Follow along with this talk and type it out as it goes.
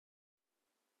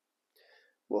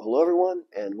Well, hello everyone,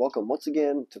 and welcome once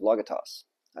again to Vlogitas.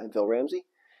 I'm Phil Ramsey,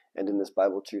 and in this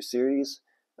Bible Truth series,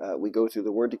 we go through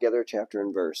the Word together, chapter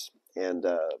and verse. And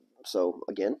so,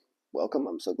 again, welcome.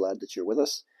 I'm so glad that you're with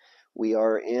us. We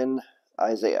are in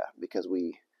Isaiah because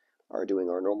we are doing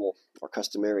our normal or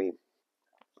customary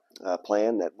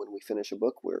plan that when we finish a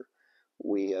book,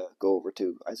 we go over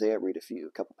to Isaiah, read a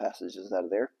couple passages out of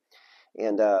there.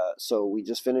 And so we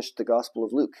just finished the Gospel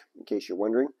of Luke, in case you're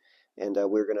wondering. And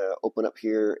we're going to open up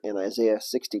here in Isaiah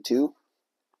 62.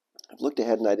 I've looked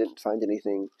ahead and I didn't find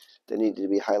anything that needed to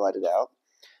be highlighted out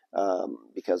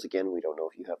because, again, we don't know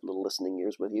if you have little listening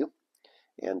ears with you.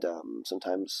 And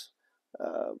sometimes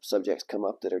subjects come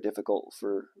up that are difficult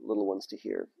for little ones to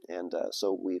hear. And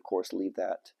so we, of course, leave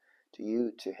that to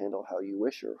you to handle how you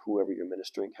wish, or whoever you're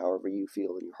ministering, however you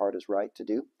feel in your heart is right to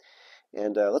do.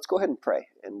 And let's go ahead and pray,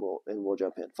 and we'll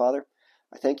jump in. Father,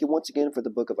 I thank you once again for the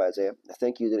book of Isaiah. I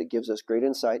thank you that it gives us great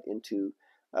insight into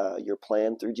your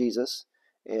plan through Jesus,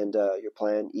 and your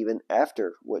plan even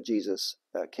after what Jesus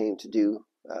came to do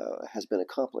has been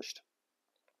accomplished.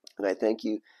 And I thank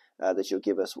you that you'll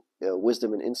give us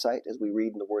wisdom and insight as we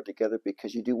read in the Word together,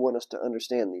 because you do want us to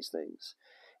understand these things.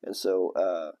 And so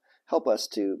help us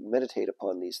to meditate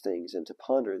upon these things and to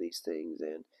ponder these things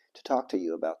and to talk to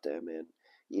you about them and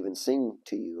even sing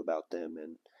to you about them,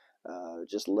 and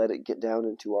just let it get down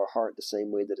into our heart the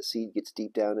same way that a seed gets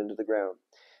deep down into the ground.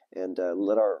 And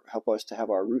help us to have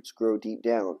our roots grow deep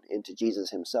down into Jesus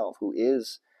himself, who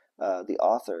is the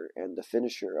author and the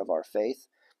finisher of our faith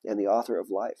and the author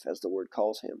of life, as the Word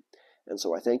calls him. And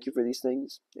so I thank you for these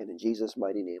things, and in Jesus'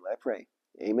 mighty name I pray.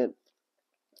 Amen.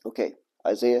 Okay,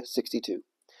 Isaiah 62.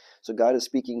 So God is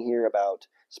speaking here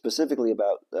specifically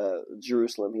about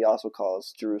Jerusalem. He also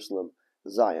calls Jerusalem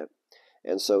Zion.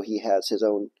 And so he has his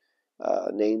own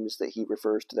names that he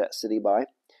refers to that city by.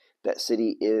 That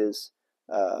city is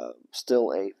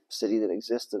still a city that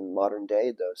exists in modern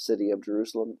day. The city of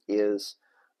Jerusalem is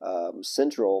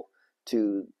central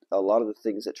to a lot of the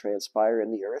things that transpire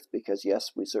in the earth, because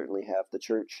yes, we certainly have the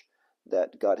church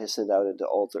that God has sent out into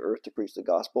all the earth to preach the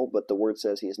gospel, but the Word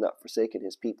says he has not forsaken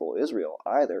his people Israel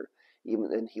either,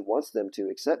 and he wants them to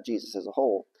accept Jesus as a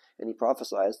whole, and he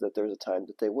prophesies that there's a time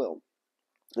that they will.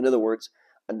 In other words,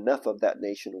 enough of that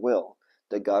nation will,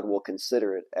 that God will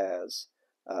consider it as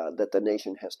that the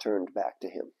nation has turned back to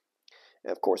him.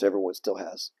 And of course, everyone still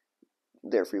has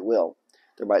their free will.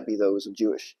 There might be those of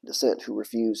Jewish descent who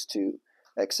refuse to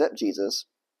accept Jesus,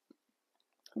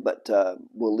 but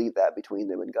we'll leave that between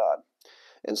them and God.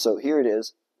 And so here it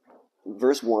is,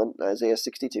 verse 1, Isaiah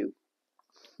 62.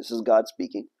 This is God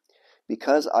speaking.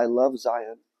 Because I love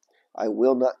Zion, I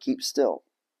will not keep still.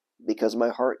 Because my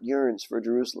heart yearns for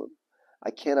Jerusalem, I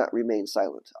cannot remain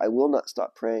silent. I will not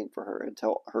stop praying for her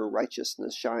until her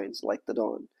righteousness shines like the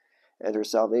dawn, and her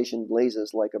salvation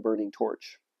blazes like a burning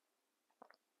torch.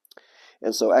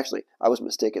 And so, actually, I was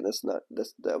mistaken.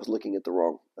 I was looking at the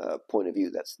wrong point of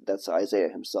view. That's Isaiah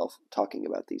himself talking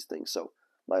about these things. So,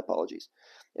 my apologies.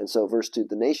 And so, verse 2: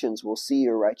 the nations will see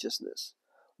your righteousness.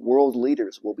 World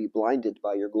leaders will be blinded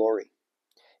by your glory,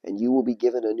 and you will be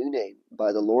given a new name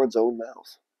by the Lord's own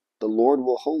mouth. The Lord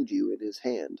will hold you in his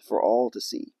hand for all to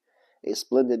see, a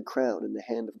splendid crown in the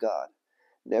hand of God.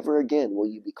 Never again will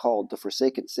you be called the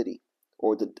forsaken city,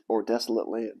 or the desolate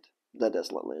land.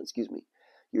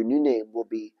 Your new name will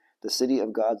be the city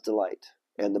of God's delight,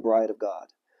 and the bride of God.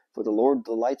 For the Lord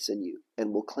delights in you,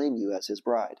 and will claim you as his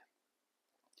bride.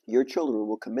 Your children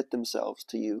will commit themselves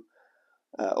to you,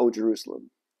 O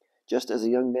Jerusalem, just as a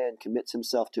young man commits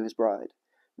himself to his bride.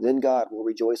 Then God will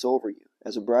rejoice over you,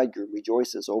 as a bridegroom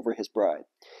rejoices over his bride.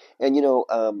 And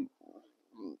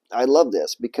I love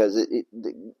this because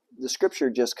the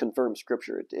scripture just confirms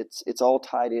scripture. It's all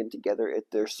tied in together.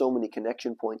 There's so many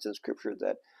connection points in scripture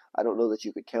that I don't know that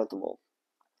you could count them all.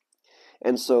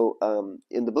 And so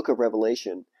in the book of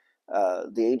Revelation,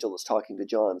 the angel is talking to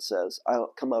John, says,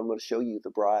 come on, I'm going to show you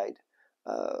the bride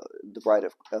of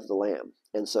the Lamb.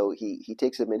 And so he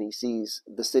takes him and he sees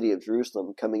the city of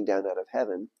Jerusalem coming down out of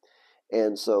heaven.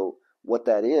 And so what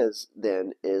that is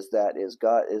then is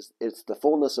it's the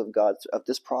fullness of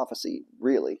this prophecy,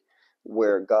 really,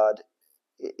 where God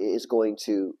is going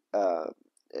to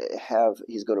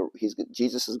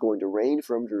Jesus is going to reign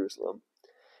from Jerusalem,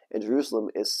 and Jerusalem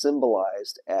is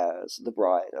symbolized as the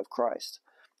bride of Christ.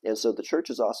 And so the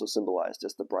church is also symbolized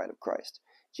as the bride of Christ.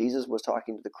 Jesus was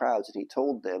talking to the crowds, and he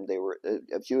told them, they were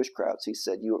of Jewish crowds, he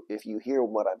said, if you hear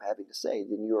what I'm having to say,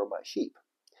 then you are my sheep.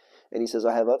 And he says,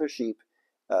 I have other sheep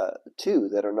too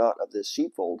that are not of this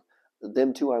sheepfold.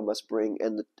 Them too I must bring,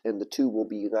 and the two will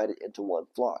be united into one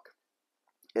flock.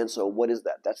 And so what is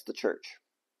that? That's the church.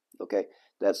 Okay?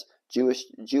 That's Jewish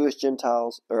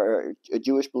Gentiles, or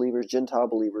Jewish believers, Gentile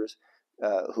believers,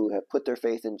 who have put their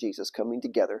faith in Jesus, coming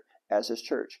together as his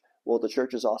church. Well, the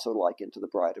church is also likened to the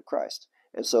bride of Christ,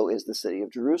 and so is the city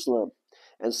of Jerusalem.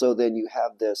 And so then you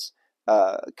have this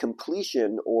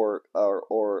completion or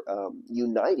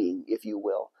uniting, if you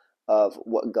will, of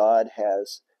what God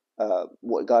has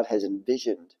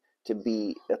envisioned to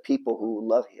be a people who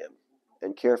love him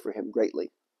and care for him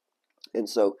greatly. And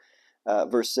so,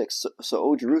 verse 6, so,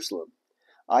 O Jerusalem,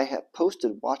 I have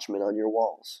posted watchmen on your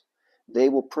walls. They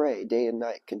will pray day and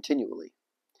night continually.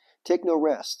 Take no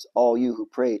rest, all you who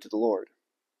pray to the Lord.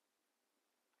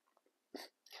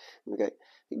 Okay.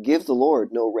 Give the Lord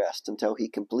no rest until he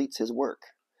completes his work,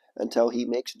 until he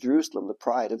makes Jerusalem the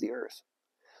pride of the earth.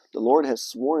 The Lord has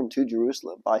sworn to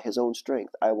Jerusalem by his own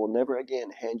strength, I will never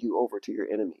again hand you over to your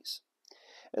enemies.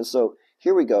 And so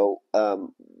here we go.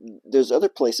 There's other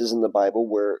places in the Bible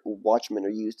where watchmen are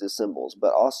used as symbols,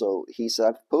 but also he said,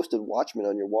 I've posted watchmen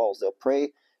on your walls. They'll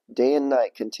pray day and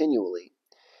night continually.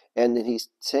 And then he's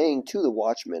saying to the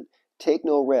watchmen, take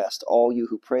no rest, all you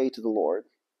who pray to the Lord.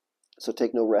 So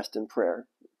take no rest in prayer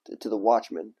to the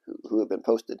watchmen who have been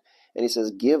posted. And he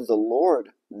says, give the Lord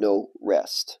no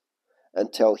rest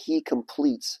until he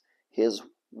completes his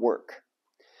work.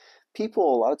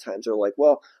 People a lot of times are like,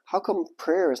 well, how come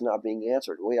prayer is not being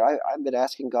answered? Wait, I've been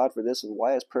asking God for this, and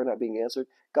why is prayer not being answered?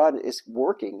 God is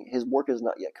working. His work is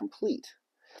not yet complete.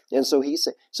 And so he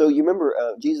said, so you remember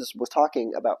Jesus was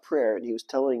talking about prayer, and he was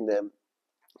telling them,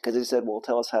 because he said, well,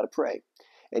 tell us how to pray.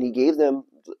 And he gave them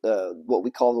what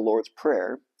we call the Lord's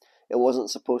Prayer. It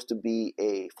wasn't supposed to be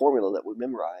a formula that we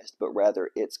memorized, but rather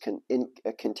it's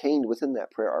contained within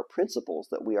that prayer are principles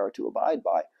that we are to abide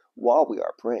by while we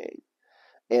are praying.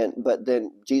 But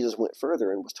then Jesus went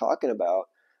further and was talking about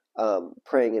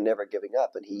praying and never giving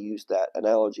up, and he used that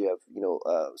analogy of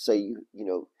say you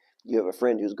have a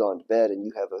friend who's gone to bed, and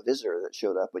you have a visitor that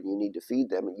showed up, and you need to feed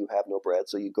them, and you have no bread,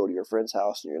 so you go to your friend's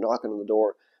house and you're knocking on the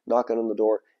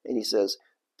door, and he says,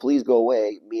 "Please go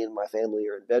away. Me and my family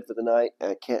are in bed for the night,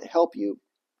 and I can't help you."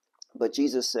 But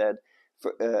Jesus said,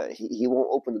 he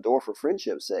won't open the door for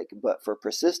friendship's sake, but for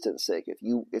persistence sake.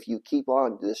 If you keep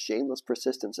on this shameless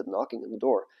persistence of knocking on the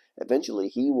door, eventually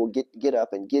he will get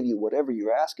up and give you whatever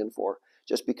you're asking for,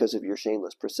 just because of your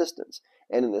shameless persistence.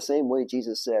 And in the same way,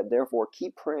 Jesus said, therefore,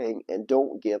 keep praying and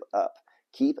don't give up.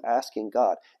 Keep asking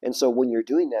God. And so when you're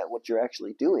doing that, what you're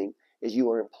actually doing is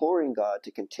you are imploring God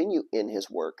to continue in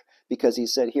his work, because he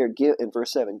said here, in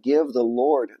verse 7, give the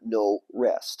Lord no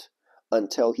rest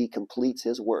until he completes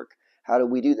his work. How do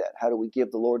we do that? How do we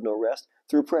give the Lord no rest?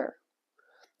 Through prayer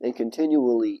and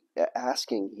continually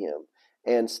asking him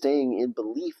and staying in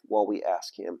belief while we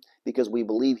ask him, because we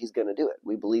believe he's going to do it.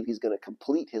 We believe he's going to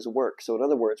complete his work. So in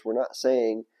other words, we're not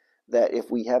saying that if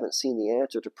we haven't seen the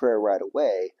answer to prayer right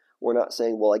away, we're not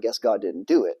saying, well, I guess God didn't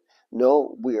do it.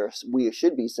 No, we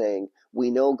should be saying,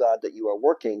 we know, God, that you are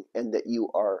working and that you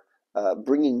are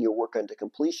bringing your work unto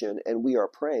completion, and we are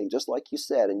praying, just like you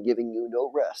said, and giving you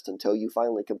no rest until you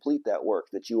finally complete that work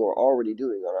that you are already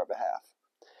doing on our behalf.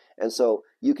 And so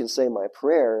you can say, my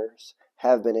prayers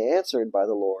have been answered by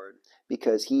the Lord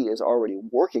because he is already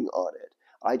working on it.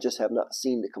 I just have not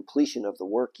seen the completion of the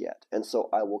work yet. And so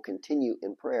I will continue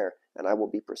in prayer, and I will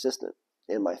be persistent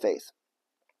in my faith.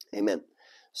 Amen.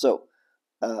 So,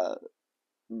 I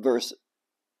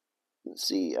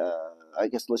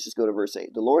guess let's just go to verse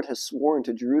 8. The Lord has sworn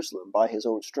to Jerusalem by his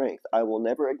own strength, I will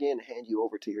never again hand you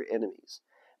over to your enemies.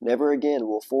 Never again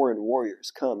will foreign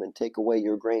warriors come and take away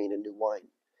your grain and new wine.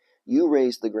 You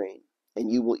raise the grain,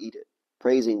 and you will eat it,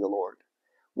 praising the Lord.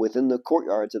 Within the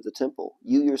courtyards of the temple,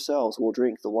 you yourselves will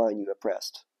drink the wine you have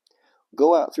pressed.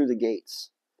 Go out through the gates.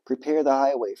 Prepare the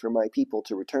highway for my people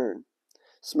to return.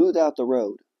 Smooth out the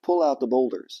road. Pull out the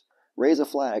boulders. Raise a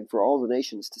flag for all the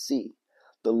nations to see.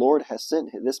 The Lord has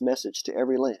sent this message to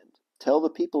every land. Tell the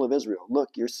people of Israel, look,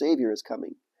 your Savior is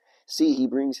coming. See, he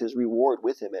brings his reward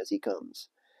with him as he comes.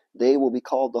 They will be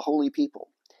called the holy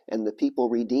people, and the people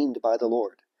redeemed by the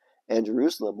Lord. And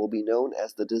Jerusalem will be known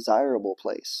as the desirable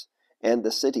place, and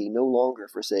the city no longer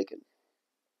forsaken.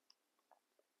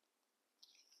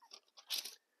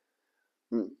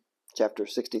 Chapter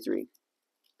 63.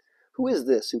 Who is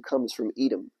this who comes from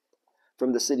Edom,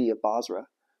 from the city of Basra,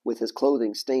 with his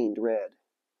clothing stained red?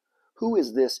 Who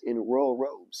is this in royal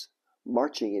robes,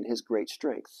 marching in his great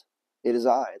strength? It is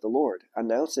I, the Lord,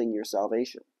 announcing your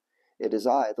salvation. It is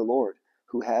I, the Lord,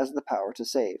 who has the power to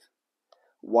save.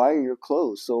 Why are your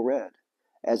clothes so red,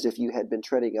 as if you had been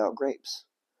treading out grapes?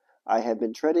 I have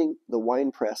been treading the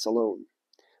winepress alone.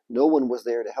 No one was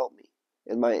there to help me.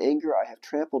 In my anger I have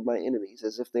trampled my enemies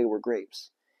as if they were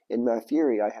grapes. In my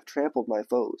fury I have trampled my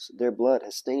foes. Their blood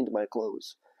has stained my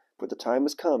clothes. For the time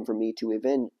has come for me to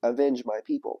avenge my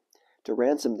people, to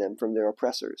ransom them from their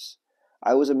oppressors.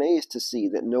 I was amazed to see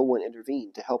that no one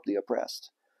intervened to help the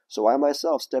oppressed. So I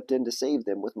myself stepped in to save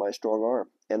them with my strong arm,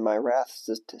 and my wrath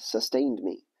sustained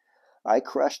me. I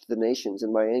crushed the nations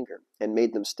in my anger, and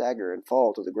made them stagger and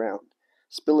fall to the ground,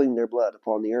 spilling their blood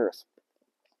upon the earth.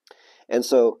 And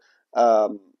so,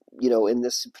 um, in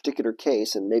this particular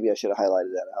case, and maybe I should have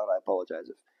highlighted that out. I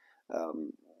apologize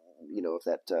um,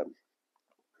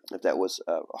 if that was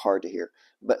hard to hear.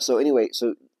 But so anyway,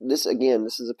 so this again,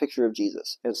 this is a picture of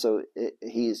Jesus, and so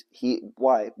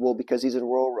why? Well, because he's in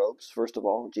royal robes. First of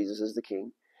all, Jesus is the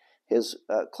king. His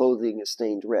clothing is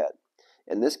stained red.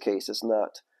 In this case, it's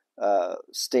not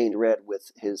stained red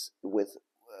with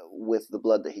the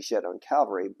blood that he shed on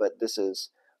Calvary, but this is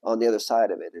on the other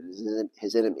side of it. It is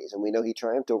his enemies, and we know he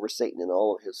triumphed over Satan and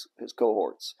all of his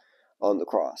cohorts on the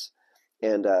cross.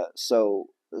 And so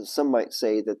some might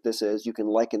say that you can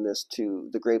liken this to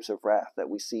the grapes of wrath that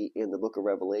we see in the book of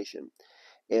Revelation.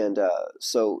 And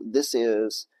so this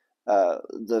is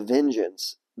the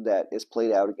vengeance that is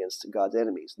played out against God's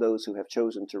enemies, those who have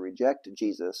chosen to reject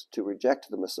Jesus, to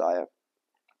reject the Messiah.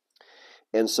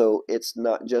 And so it's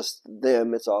not just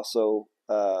them, it's also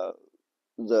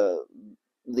the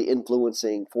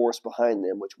influencing force behind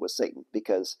them, which was Satan,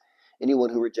 because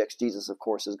anyone who rejects Jesus, of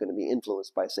course, is going to be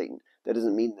influenced by Satan. That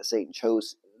doesn't mean that Satan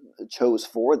chose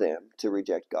for them to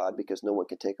reject God, because no one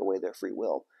can take away their free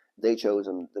will. They chose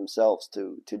themselves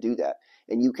to do that.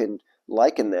 And you can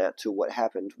liken that to what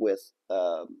happened with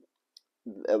back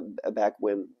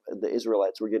when the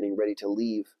Israelites were getting ready to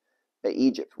leave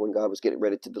Egypt, when God was getting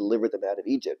ready to deliver them out of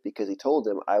Egypt, because he told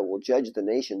them, I will judge the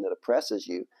nation that oppresses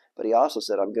you. But he also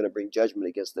said, I'm going to bring judgment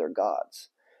against their gods.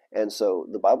 And so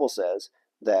the Bible says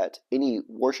that any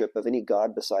worship of any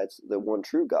god besides the one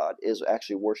true God is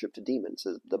actually worship to demons.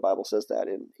 The Bible says that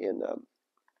in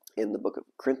the book of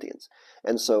Corinthians.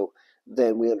 And so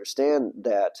then we understand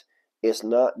that it's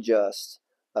not just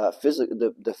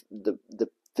the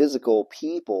physical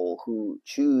people who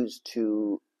choose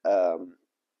to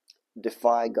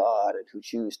defy God and who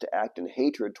choose to act in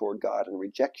hatred toward God and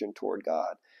rejection toward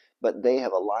God, but they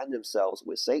have aligned themselves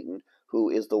with Satan, who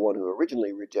is the one who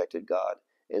originally rejected God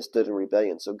and stood in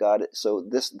rebellion.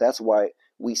 That's why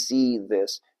we see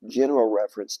this general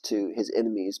reference to his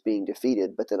enemies being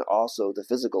defeated, but then also the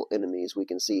physical enemies we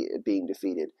can see being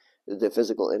defeated, the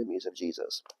physical enemies of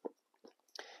Jesus.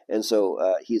 And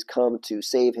so he's come to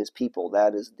save his people.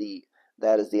 That is the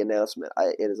announcement.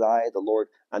 It is I, the Lord,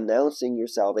 announcing your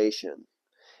salvation.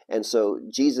 And so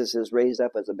Jesus is raised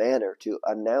up as a banner to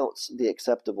announce the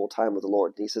acceptable time of the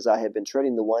Lord. And he says, I have been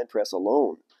treading the winepress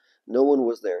alone. No one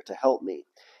was there to help me.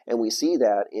 And we see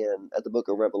that at the book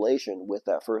of Revelation with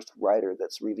that first rider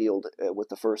that's revealed with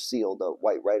the first seal, the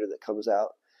white rider that comes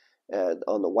out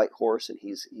on the white horse, and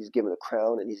he's given a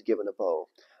crown and he's given a bow.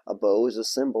 A bow is a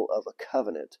symbol of a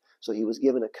covenant. So he was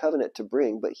given a covenant to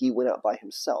bring, but he went out by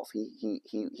himself.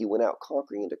 He went out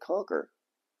conquering and to conquer.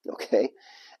 Okay?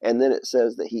 And then it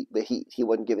says that he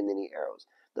wasn't given any arrows.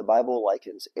 The Bible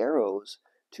likens arrows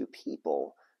to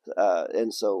people.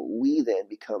 And so we then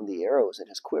become the arrows in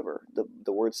his quiver.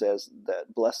 The word says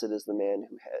that blessed is the man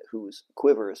whose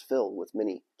quiver is filled with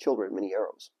many children, many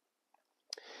arrows.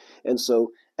 And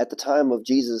so at the time of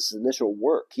Jesus' initial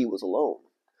work, he was alone,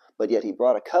 but yet he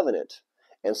brought a covenant.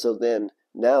 And so then,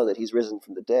 now that he's risen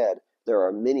from the dead, there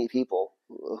are many people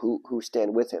who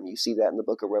stand with him. You see that in the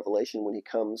book of Revelation when he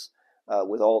comes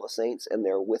with all the saints, and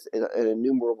they're with an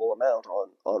innumerable amount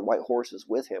on white horses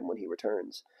with him when he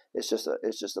returns. It's just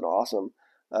an awesome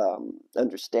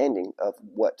understanding of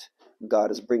what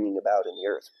God is bringing about in the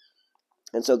earth.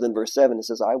 And so then verse 7, it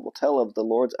says, I will tell of the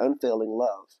Lord's unfailing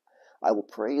love. I will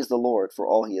praise the Lord for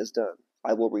all he has done.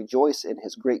 I will rejoice in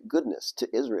his great goodness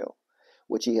to Israel,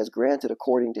 which he has granted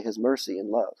according to his mercy and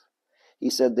love. He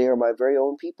said, they are my very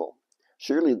own people.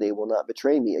 Surely they will not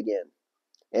betray me again.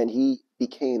 And he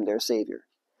became their Savior.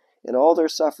 In all their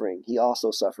suffering he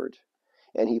also suffered,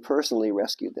 and he personally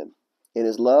rescued them. In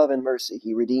his love and mercy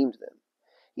he redeemed them.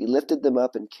 He lifted them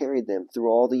up and carried them through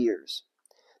all the years.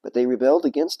 But they rebelled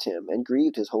against him and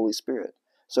grieved his Holy Spirit.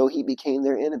 So he became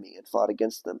their enemy and fought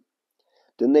against them.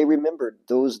 Then they remembered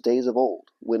those days of old,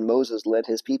 when Moses led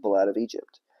his people out of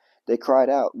Egypt. They cried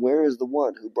out, where is the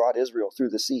one who brought Israel through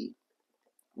the sea,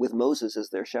 with Moses as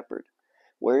their shepherd?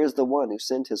 Where is the one who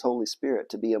sent his Holy Spirit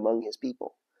to be among his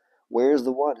people? Where is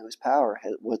the one whose power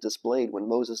was displayed when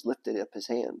Moses lifted up his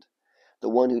hand? The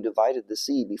one who divided the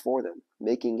sea before them,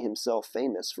 making himself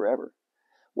famous forever?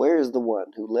 Where is the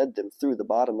one who led them through the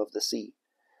bottom of the sea,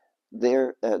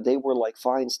 They were like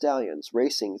fine stallions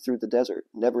racing through the desert,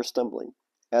 never stumbling,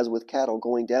 as with cattle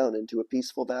going down into a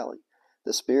peaceful valley.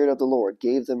 The Spirit of the Lord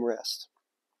gave them rest.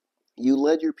 You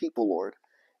led your people, Lord,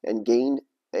 and gained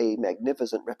a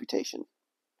magnificent reputation.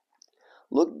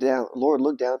 Look down, Lord,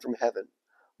 look down from heaven.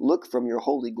 Look from your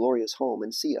holy, glorious home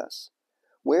and see us.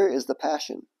 Where is the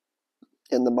passion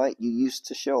and the might you used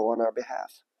to show on our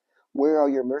behalf? Where are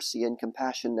your mercy and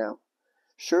compassion now?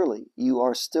 Surely you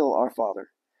are still our Father.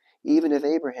 Even if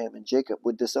Abraham and Jacob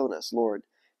would disown us, Lord,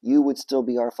 you would still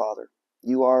be our Father.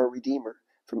 You are a Redeemer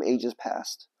from ages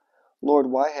past. Lord,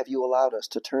 why have you allowed us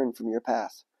to turn from your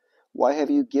path? Why have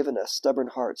you given us stubborn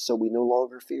hearts so we no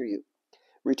longer fear you?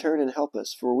 Return and help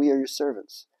us, for we are your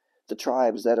servants, the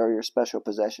tribes that are your special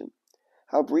possession.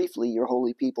 How briefly your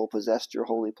holy people possessed your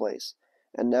holy place,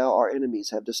 and now our enemies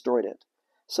have destroyed it.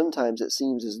 Sometimes it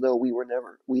seems as though we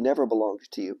never belonged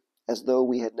to you, as though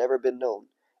we had never been known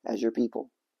as your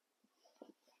people.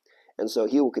 And so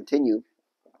he will continue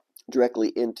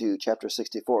directly into chapter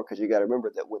 64, because you got to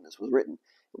remember that when this was written,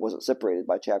 it wasn't separated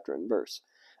by chapter and verse.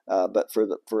 But for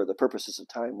the purposes of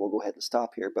time, we'll go ahead and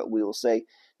stop here. But we will say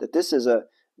that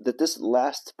this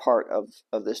last part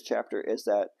of this chapter is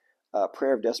that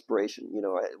prayer of desperation.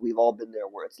 We've all been there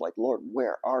where it's like, Lord,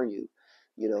 where are you?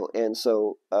 And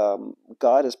so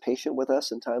God is patient with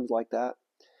us in times like that.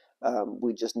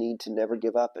 We just need to never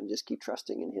give up and just keep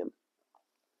trusting in Him.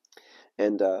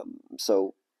 And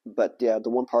but yeah, the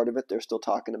one part of it, they're still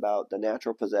talking about the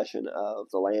natural possession of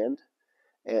the land.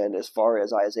 And as far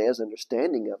as Isaiah's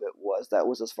understanding of it that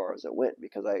was as far as it went,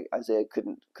 because Isaiah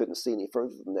couldn't see any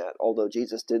further than that. Although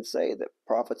Jesus did say that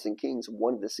prophets and kings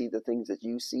wanted to see the things that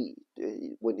you see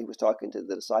when he was talking to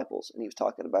the disciples, and he was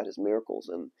talking about his miracles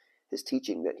and his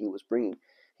teaching that he was bringing.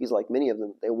 He's like many of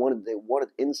them, they wanted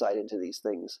insight into these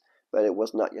things, but it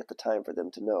was not yet the time for them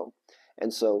to know.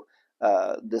 And so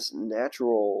this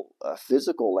natural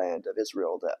physical land of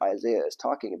Israel that Isaiah is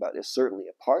talking about is certainly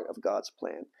a part of God's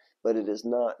plan, but it is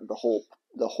not the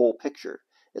whole picture.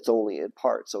 It's only in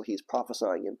part. So he's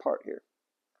prophesying in part here.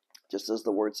 Just as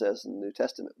the word says in the New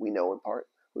Testament, we know in part,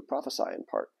 we prophesy in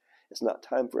part. It's not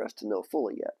time for us to know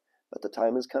fully yet, but the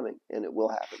time is coming and it will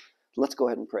happen. So let's go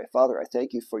ahead and pray. Father, I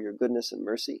thank you for your goodness and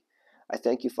mercy. I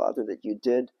thank you, Father, that you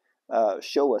did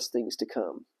show us things to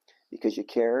come because you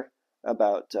care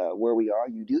about where we are.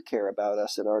 You do care about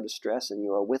us in our distress, and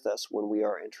you are with us when we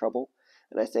are in trouble.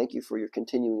 And I thank you for your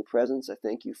continuing presence. I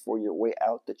thank you for your way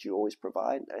out that you always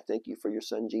provide. I thank you for your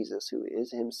Son, Jesus, who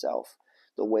is himself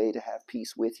the way to have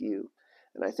peace with you.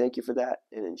 And I thank you for that.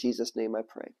 And in Jesus' name I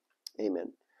pray.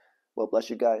 Amen. Well, bless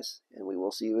you guys, and we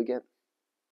will see you again.